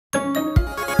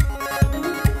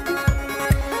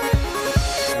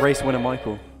Race winner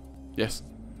Michael. Yes.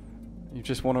 You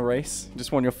just won a race. You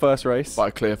just won your first race. By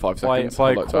a clear 5 seconds.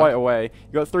 By quite a way.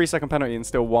 You got a 3-second penalty and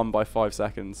still won by 5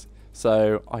 seconds.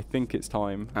 So I think it's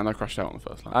time. And I crashed out on the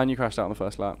first lap. And you crashed out on the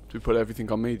first lap. Do we put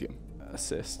everything on medium?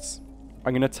 Assists.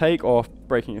 I'm going to take off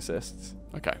braking assists.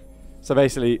 Okay. So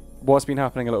basically, what's been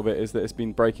happening a little bit is that it's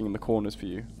been braking in the corners for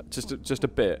you. Just a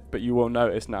bit, but you will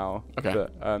notice now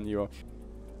that you are.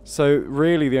 So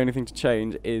really the only thing to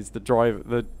change is the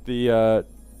driver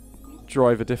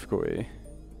difficulty.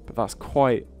 But that's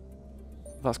quite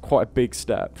a big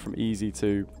step from easy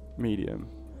to medium.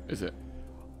 Is it?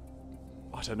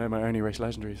 I don't know, my only race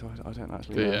legendary, so I don't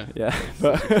actually know. Yeah.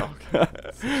 But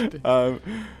do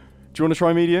you want to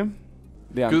try medium?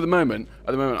 Because at the moment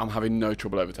I'm having no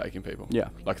trouble overtaking people. Yeah.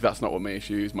 Like that's not what my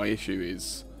issue is. My issue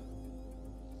is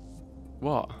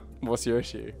what? What's your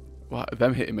issue? Well,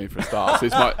 them hitting me for a start. So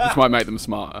this might make them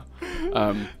smarter.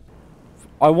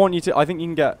 I think you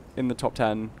can get in the top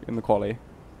 10 in the quali.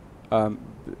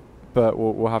 But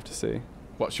we'll have to see.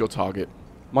 What's your target?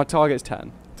 My target's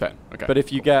 10. 10. Okay. But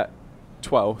if you get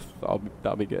 12th,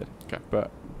 that'll be good. Okay. But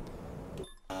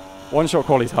one shot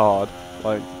quali's hard.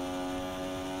 Like,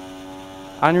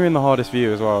 and you're in the hardest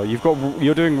view as well.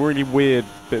 You're doing really weird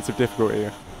bits of difficulty.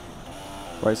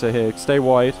 Right. So here, stay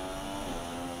wide.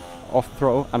 Off the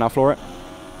throttle and now floor it.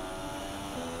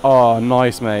 Oh,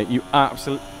 nice, mate. You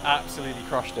absolutely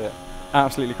crushed it.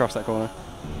 Absolutely crushed that corner.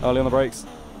 Early on the brakes.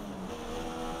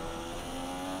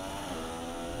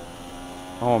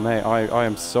 Oh, mate, I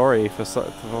am sorry for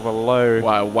the low.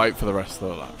 Wow, wait for the rest of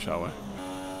the lap, shall we?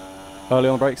 Early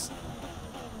on the brakes.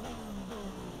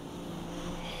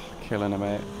 Killing it,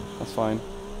 mate. That's fine.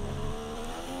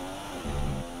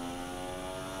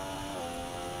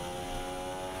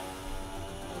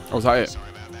 Oh, was that it?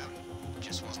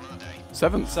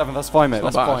 Seventh. That's fine, mate.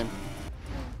 That's bad. fine.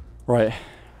 Right.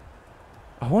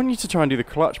 I want you to try and do the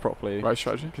clutch properly. Race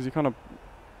strategy? Because you kind of...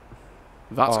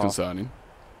 That's concerning.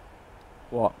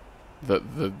 What?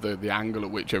 The angle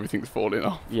at which everything's falling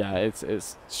off. Yeah,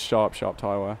 it's sharp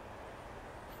tyre wear.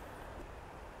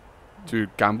 Do you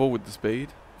gamble with the speed?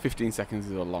 15 seconds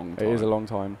is a long time. It is a long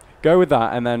time. Go with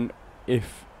that, and then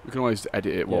if... We can always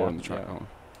edit it while we're on the track. Yeah.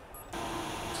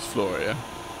 Just floor it, yeah?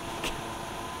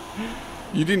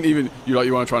 You didn't even... You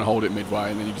want to try and hold it midway,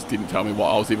 and then you just didn't tell me what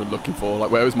I was even looking for.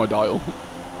 Like, where was my dial?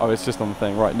 Oh, it's just on the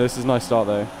thing. Right, this is a nice start,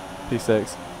 though.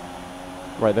 P6.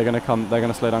 Right, they're going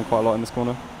to slow down quite a lot in this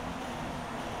corner.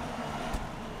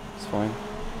 It's fine.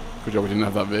 Good job we didn't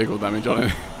have that vehicle damage on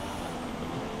it.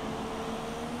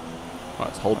 Right,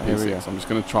 let's hold P6. I'm just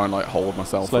going to try and, like, hold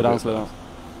myself. Slow down. Fuck,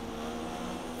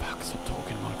 stop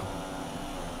talking, Michael.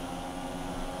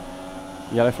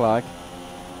 Yellow flag.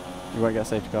 You won't get a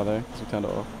safety car, though, because we turned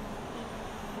it off.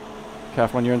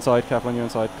 Careful on your inside. Car on your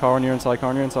inside.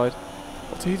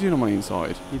 What's he doing on my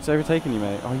inside? He's overtaking you,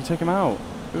 mate. Oh, you took him out.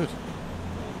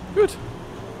 Good.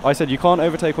 I said you can't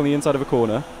overtake on the inside of a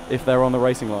corner if they're on the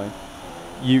racing line.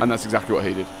 And that's exactly what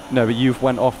he did. No, but you've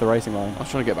went off the racing line. I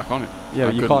was trying to get back on it. Yeah,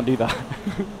 but you can't do that.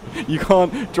 You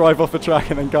can't drive off the track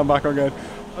and then come back on going,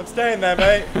 I'm staying there,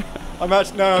 mate. I'm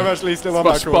actually still on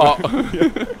that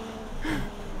corner.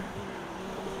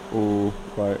 Oh,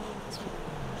 right.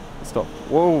 Stop.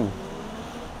 Whoa.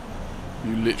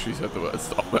 You literally said the word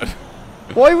stop, man.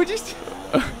 Why would you...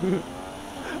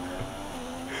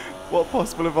 What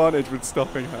possible advantage would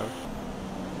stopping have?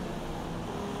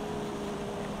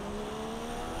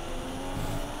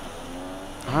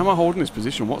 How am I holding this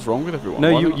position? What's wrong with everyone?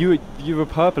 No, you were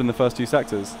purple in the first 2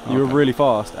 sectors. You were really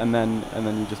fast, and then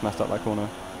you just messed up that corner.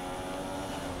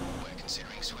 We're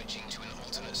considering switching to an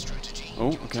alternate strategy.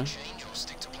 Oh, okay.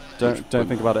 Don't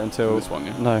think about it until this one,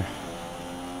 yeah? No.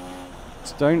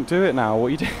 Don't do it now. What are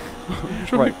you doing?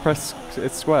 Right, press.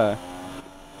 It's square.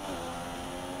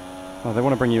 Oh, they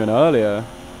want to bring you in earlier.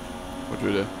 What do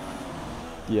we do?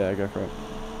 Yeah, go for it.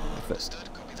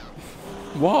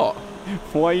 What?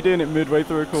 Why are you doing it midway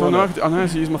through a corner? So I know how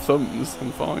to use my thumbs.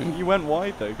 I'm fine. You went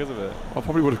wide though because of it. I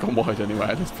probably would have gone wide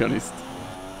anyway. Let's be honest.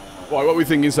 Right, what are we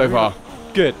thinking so far?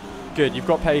 Good. You've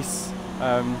got pace.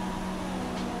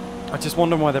 I just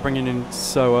wonder why they're bringing in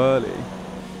so early.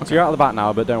 Okay. So you're out of the back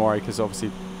now, but don't worry because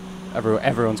obviously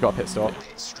everyone's got a pit stop.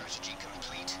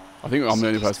 I think I'm the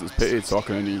only person that's pitted, so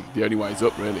the only way is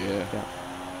up really here. Yeah.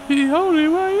 The only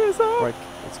way is up. Right,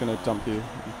 it's gonna dump you.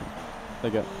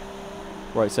 There you go.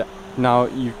 Right, so now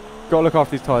you've got to look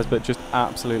after these tyres, but just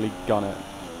absolutely gun it.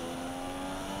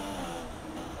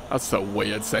 That's a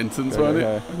weird sentence, wasn't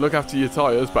it? Look after your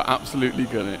tyres, but absolutely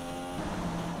gun it.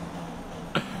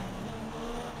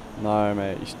 No,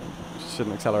 mate, you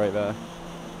shouldn't accelerate there.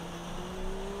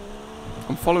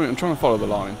 I'm following. I'm trying to follow the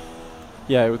line.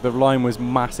 Yeah, the line was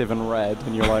massive and red,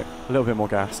 and you're like, a little bit more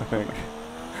gas, I think.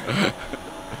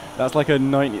 That's like a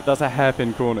 90. That's a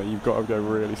hairpin corner. You've got to go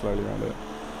really slowly around it.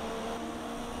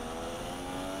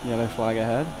 Yellow flag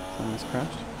ahead. Someone's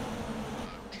crashed.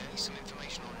 Okay, some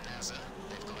information on NASA.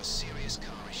 They've got a serious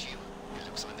car issue. It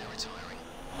looks like they're retiring.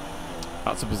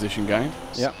 That's a position gain.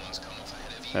 Yep. Someone's come off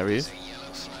ahead of you. There he is. There's a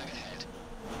yellow flag ahead.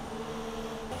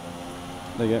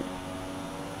 There you go.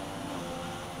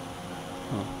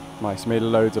 Oh, nice. Made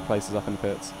loads of places up in the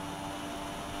pits.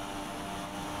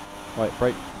 Right,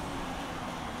 brake.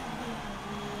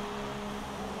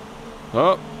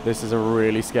 Oh, This is a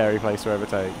really scary place to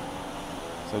overtake.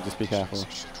 So just be careful.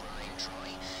 Should run in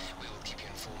dry. We will keep you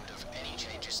informed of any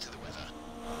changes to the weather.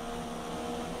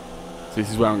 so this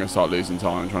is where I'm going to start losing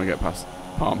time and trying to get past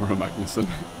Palmer and Magnussen.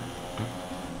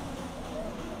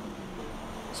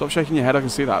 Stop shaking your head. I can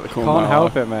see that at the corner. Can't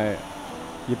help it, mate.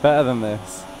 You're better than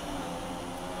this.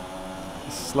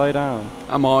 Just slow down.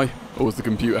 Am I? Or was the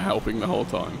computer helping the whole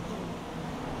time?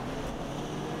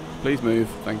 Please move.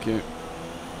 Thank you.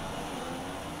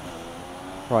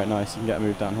 Right, nice. You can get a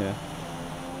move down here.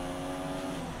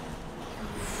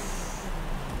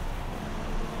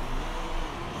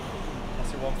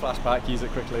 That's your one flashback. Use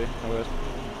it quickly. I would.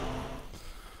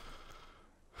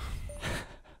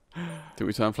 Did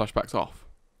we turn flashbacks off?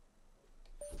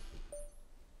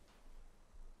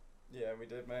 Yeah, we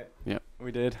did, mate. Yep.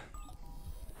 We did.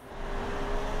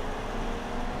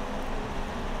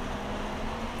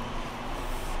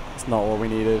 It's not what we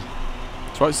needed.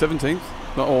 It's right, 17th.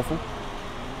 Not awful.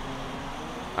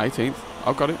 18th.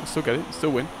 I've got it. I still get it.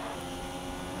 Still win.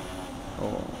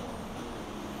 Oh.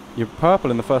 You're purple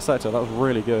in the first sector. That was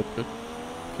really good. Keep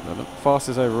that up.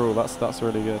 Fastest overall. That's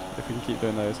really good. If we can keep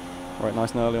doing those. Right,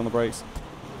 nice and early on the brakes.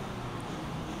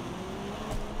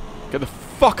 Get the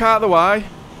fuck out of the way.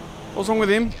 What's wrong with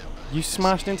him? You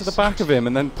smashed into the back of him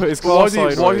and then put his car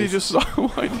sideways. Why did he just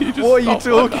What are you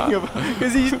talking about?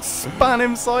 Because he span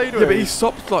him sideways. Yeah, but he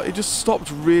stopped he just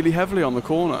stopped really heavily on the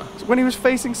corner. When he was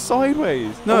facing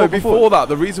sideways. No, before that,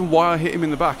 the reason why I hit him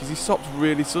in the back is he stopped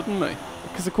really suddenly.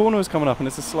 Because the corner was coming up and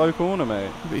it's a slow corner,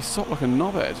 mate. But he stopped like a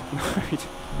knobhead.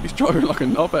 He's driving like a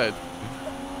knobhead.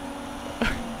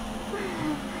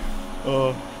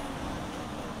 Oh.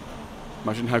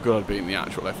 Imagine how good I'd be in the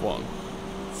actual F1.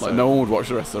 Like, no one would watch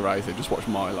the rest of the race, they'd just watch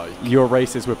my, Your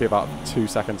races would be about 2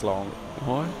 seconds long.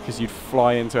 Why? Because you'd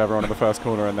fly into everyone in the first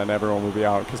corner and then everyone would be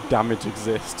out because damage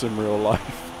exists in real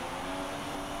life.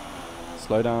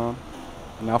 Slow down.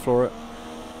 And now floor it.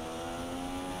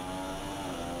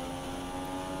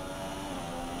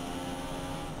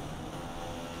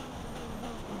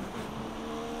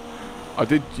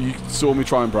 You saw me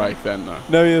try and brake then, though.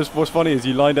 No, what's funny is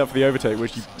you lined up for the overtake,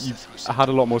 which you had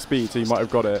a lot more speed, so you might have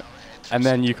got it. And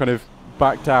then you kind of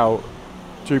backed out,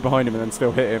 drew behind him, and then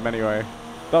still hit him anyway.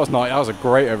 That was nice. That was a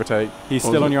great overtake. He's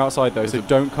still on your outside though, so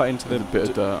don't cut into the bit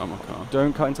of dirt on my car.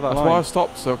 Don't cut into that That's line. why I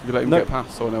stopped, so I could let him get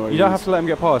past. So I know where you don't have to let him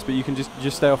get past, but you can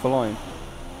just stay off the line.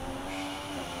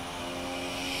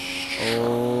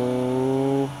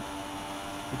 Oh,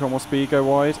 you got more speed. Go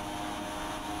wide.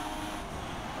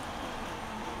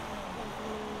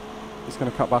 He's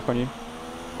going to cut back on you.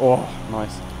 Oh,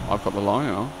 nice. I've got the line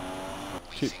now.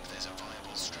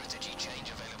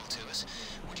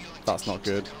 That's not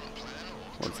good.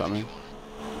 What does that mean?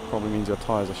 Probably means your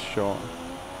tyres are shot.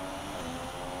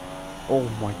 Oh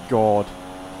my god.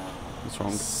 What's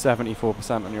wrong?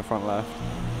 74% on your front left.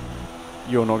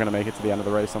 You're not going to make it to the end of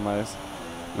the race on those.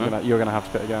 No? You're going to have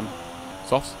to pit again.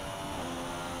 Softs?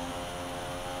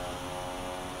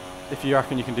 If you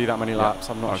reckon you can do that many laps,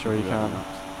 I'm not sure you can.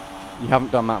 You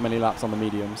haven't done that many laps on the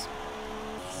mediums.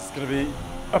 This is going to be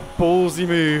a ballsy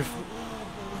move.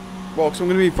 Well, because I'm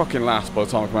going to be fucking last by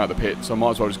the time I come out of the pit, so I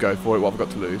might as well just go for it. What have I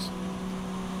got to lose?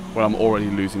 Well, I'm already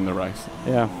losing the race.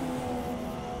 Yeah.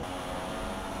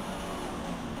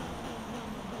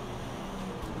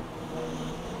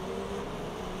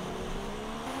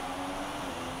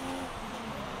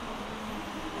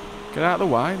 Get out of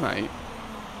the way, mate.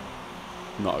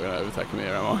 I'm not going to overtake him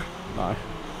here, am I? No.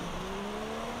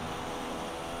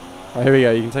 Right, here we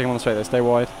go. You can take him on the straight there. Stay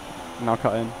wide. Now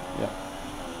cut in. Yeah.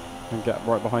 And get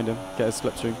right behind him. Get his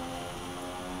slipstream.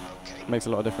 Makes a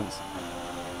lot of difference.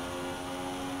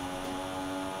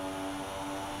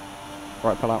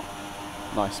 Right, pull out.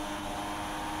 Nice.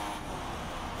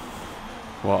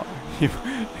 What?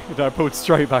 I pulled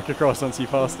straight back across once you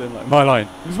passed him. Like, my line.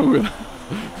 What's wrong with that?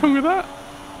 What's wrong with that?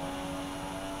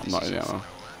 I'm not in the ammo.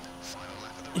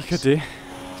 You could do.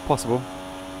 It's possible.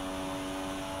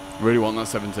 Really want that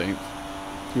 17th.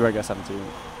 You won't get 17.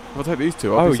 If I take these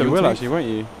two, Oh, I'll be you will 17th. actually, won't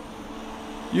you?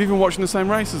 You even watching the same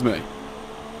race as me?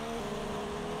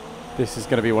 This is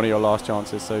going to be one of your last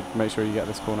chances, so make sure you get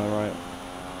this corner right.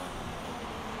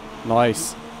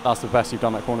 Nice. That's the best you've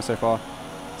done that corner so far.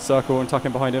 Circle and tuck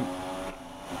in behind him.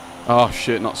 Oh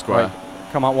shit, not square. Right.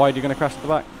 Come out wide, you're going to crash at the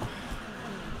back.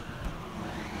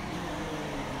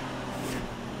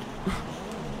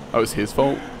 That was his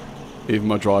fault. Even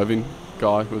my driving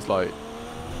guy was like,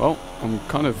 well, I'm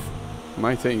kind of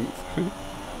 18th. Do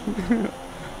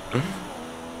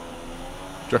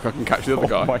you reckon I can catch the other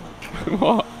guy? My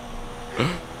What?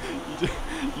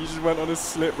 you just went on a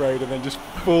slip road and then just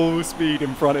full speed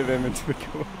in front of him into the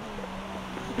corner.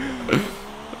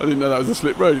 I didn't know that was a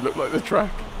slip road. It looked like the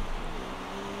track.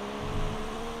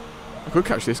 I could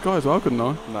catch this guy as well, couldn't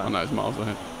I? No. I know it's miles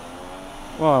ahead.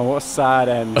 Wow, what a sad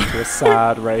end to a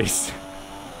sad race.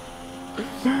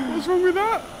 What's wrong with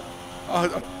that? I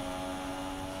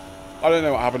don't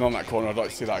know what happened on that corner. I'd like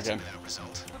to see that again. Without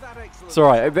result. It's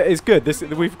alright, it's good.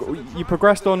 You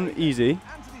progressed on easy.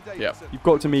 Yep. You've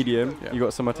got to medium. Yeah. You've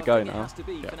got somewhere to go now.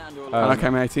 Yep. And I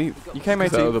came 18th. You came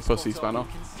 'cause 18th. that other pussy span off.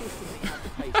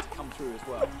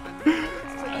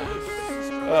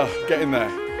 Get in there.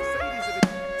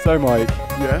 So, Mike,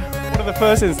 Yeah. one of the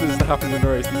first incidents that happened in the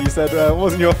race that you said it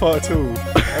wasn't your fault at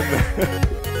all.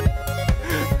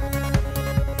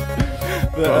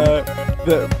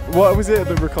 What was it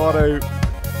that Ricardo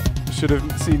should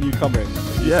have seen you coming?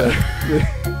 Yeah.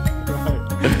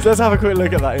 Right. So let's have a quick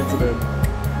look at that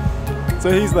incident.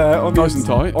 So he's there on the Nice and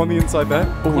tight. on the inside there.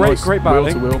 Oh, great, nice. great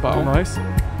battling. Wheel to wheel battle. Oh, nice.